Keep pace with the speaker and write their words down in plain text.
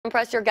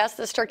Impress your guests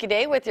this Turkey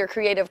Day with your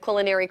creative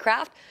culinary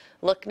craft.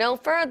 Look no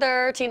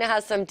further. Tina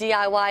has some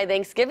DIY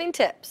Thanksgiving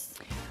tips.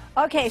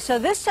 Okay, so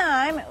this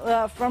time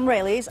from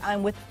Raley's,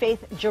 I'm with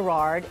Faith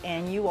Gerard,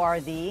 and you are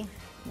the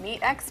meat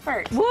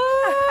expert. Woo!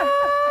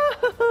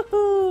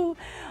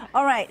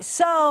 All right,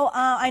 so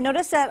I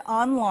noticed that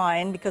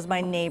online, because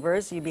my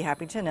neighbors, you'd be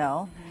happy to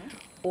know,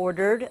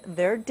 ordered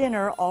their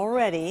dinner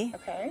already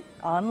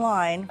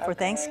online for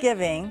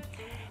Thanksgiving.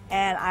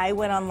 And I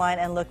went online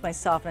and looked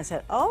myself and I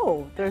said,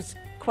 oh, there's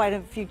quite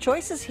a few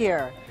choices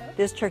here.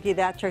 This turkey,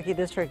 that turkey,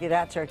 this turkey,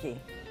 that turkey.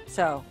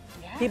 So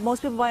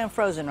most people buy them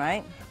frozen,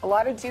 right? A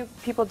lot of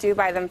people do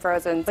buy them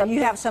frozen. But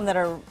you have some that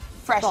are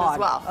fresh thawed. as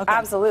well. Okay.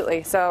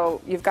 Absolutely.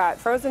 So you've got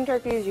frozen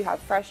turkeys, you have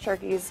fresh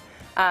turkeys,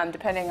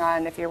 depending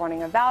on if you're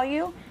wanting a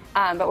value.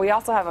 But we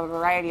also have a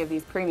variety of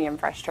these premium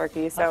fresh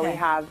turkeys. So we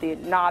have the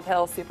Nob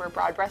Hill super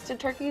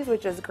broad-breasted turkeys,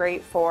 which is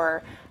great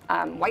for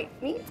white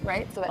meat,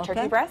 right? So that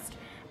turkey breast.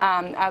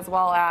 As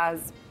well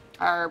as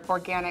our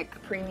organic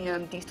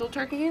premium diesel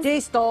turkeys.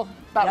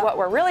 But what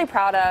we're really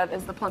proud of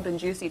is the plump and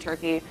juicy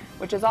turkey,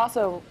 which is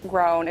also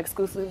grown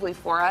exclusively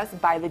for us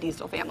by the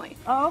Diesel family.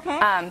 Oh,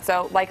 okay.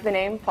 So like the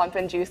name, plump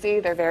and juicy,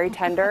 they're very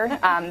tender.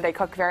 They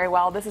cook very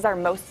well. This is our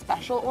most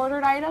special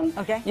ordered item.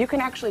 Okay. You can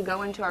actually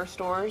go into our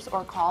stores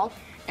or call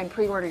and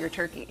pre-order your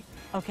turkey.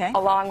 Okay.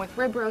 Along with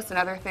rib roast and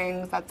other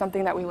things. That's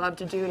something that we love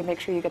to do to make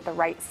sure you get the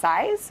right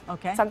size.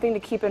 Okay. Something to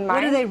keep in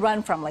mind. What do they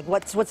run from? Like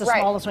what's the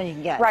smallest one you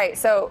can get? Right.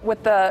 So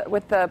with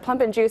the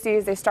plump and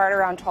juicies, they start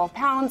around 12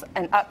 pounds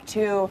and up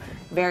to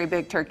very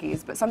big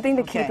turkeys. But something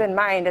to keep in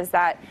mind is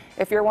that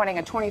if you're wanting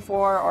a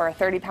 24 or a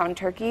 30-pound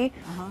turkey,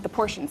 the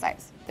portion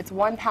size. It's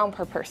 1 pound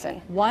per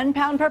person. 1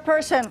 pound per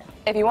person.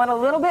 If you want a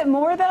little bit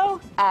more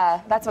though,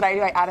 that's what I do.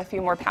 I add a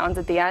few more pounds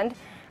at the end.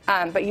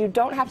 But you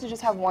don't have to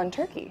just have one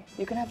turkey.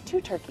 You can have 2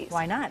 turkeys.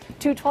 Why not?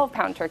 2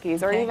 12-pound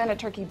turkeys, or even a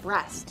turkey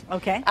breast.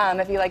 Okay.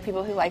 If you like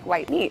people who like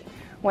white meat.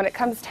 When it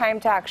comes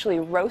time to actually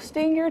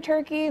roasting your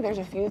turkey, there's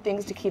a few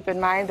things to keep in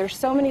mind. There's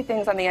so many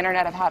things on the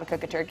internet of how to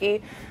cook a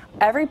turkey.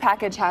 Every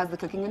package has the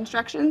cooking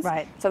instructions.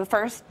 Right. So the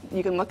first,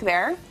 you can look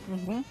there.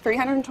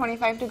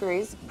 325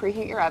 degrees,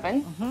 preheat your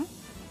oven.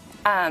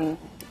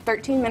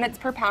 13 minutes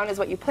per pound is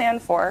what you plan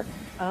for.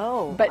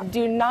 Oh. But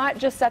do not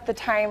just set the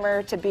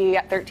timer to be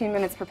at 13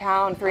 minutes per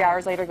pound, 3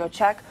 hours later go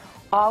check.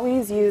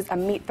 Always use a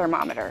meat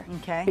thermometer.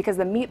 Okay. Because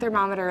the meat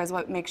thermometer is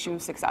what makes you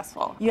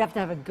successful. You have to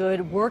have a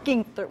good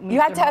working You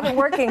have to have it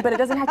working, but it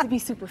doesn't have to be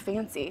super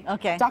fancy.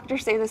 Okay.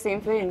 Doctors say the same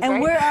things,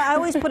 and right? I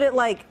always put it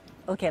like,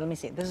 okay, let me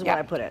see. This is what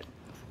I put it.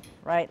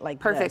 Right, like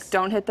perfect. This.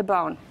 Don't hit the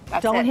bone.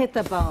 That's Don't it. hit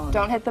the bone.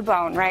 Don't hit the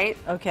bone, right?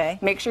 Okay.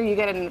 Make sure you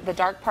get in the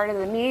dark part of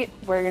the meat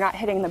where you're not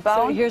hitting the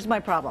bone. So here's my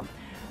problem.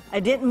 I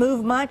didn't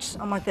move much.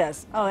 I'm like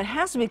this. Oh, it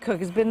has to be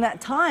cooked. It's been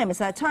that time. It's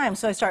that time.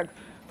 So I start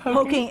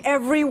poking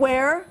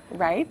everywhere.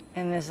 Right.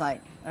 And it's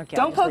like, okay.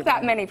 Don't poke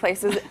that many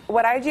places.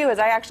 What I do is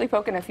I actually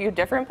poke in a few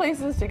different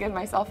places to give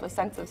myself a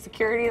sense of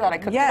security that I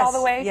cooked it all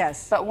the way.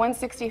 Yes. But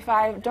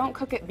 165, don't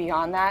cook it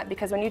beyond that,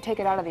 because when you take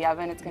it out of the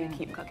oven, it's going to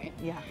keep cooking.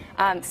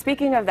 Yeah.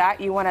 Speaking of that,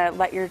 you want to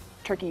let your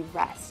turkey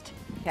rest.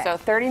 Okay. So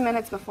 30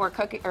 minutes before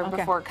cooking or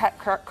before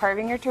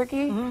carving your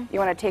turkey, you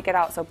want to take it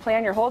out. So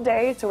plan your whole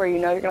day to where you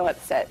know you're going to let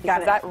it sit,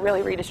 because that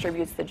really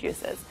redistributes the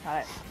juices.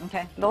 Got it.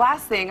 Okay. The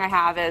last thing I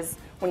have is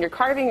when you're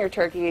carving your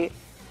turkey,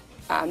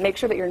 make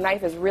sure that your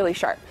knife is really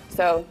sharp.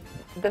 So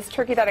this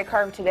turkey that I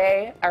carved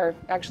today, or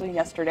actually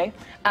yesterday,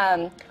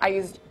 I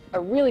used a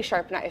really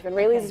sharp knife, and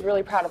Raley's is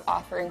really proud of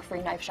offering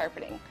free knife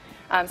sharpening.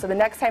 So the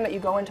next time that you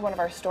go into one of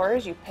our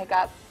stores, you pick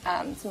up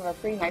some of our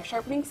free knife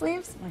sharpening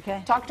sleeves.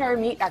 Okay. Talk to our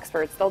meat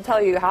experts. They'll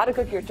tell you how to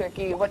cook your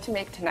turkey, what to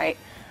make tonight.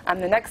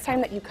 The next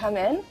time that you come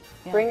in,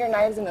 bring your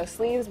knives in those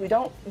sleeves. We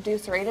don't do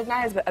serrated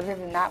knives, but other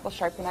than that, we'll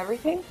sharpen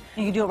everything.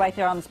 You can do it right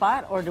there on the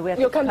spot, or do we have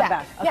to come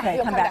back? Okay,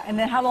 you'll come back. And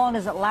then how long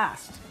does it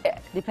last,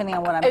 depending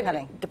on what I'm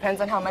cutting? Depends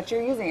on how much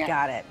you're using it.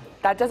 Got it.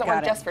 That doesn't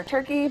work just for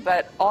turkey,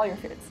 but all your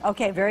foods.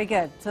 Okay, very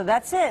good. So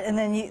that's it. And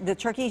then the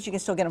turkeys, you can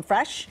still get them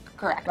fresh?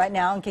 Correct. Right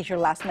now, in case you're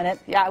last minute?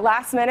 Yeah,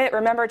 last minute.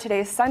 Remember,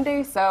 today's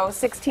Sunday, so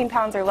 16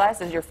 pounds or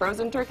less is your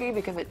frozen turkey,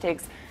 because it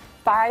takes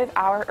 5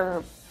 hours,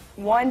 or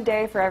 1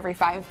 day for every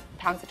 5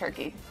 pounds of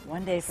turkey.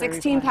 1 day for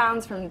 16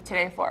 pounds from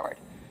today forward.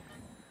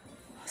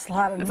 It's a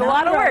lot of It's a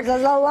lot of work. It's a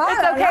lot it's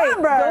of okay.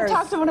 numbers. Go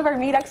talk to one of our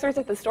meat experts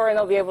at the store, and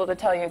they'll be able to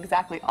tell you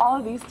exactly all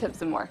of these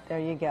tips and more. There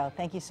you go.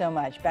 Thank you so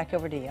much. Back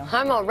over to you.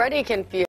 I'm already confused.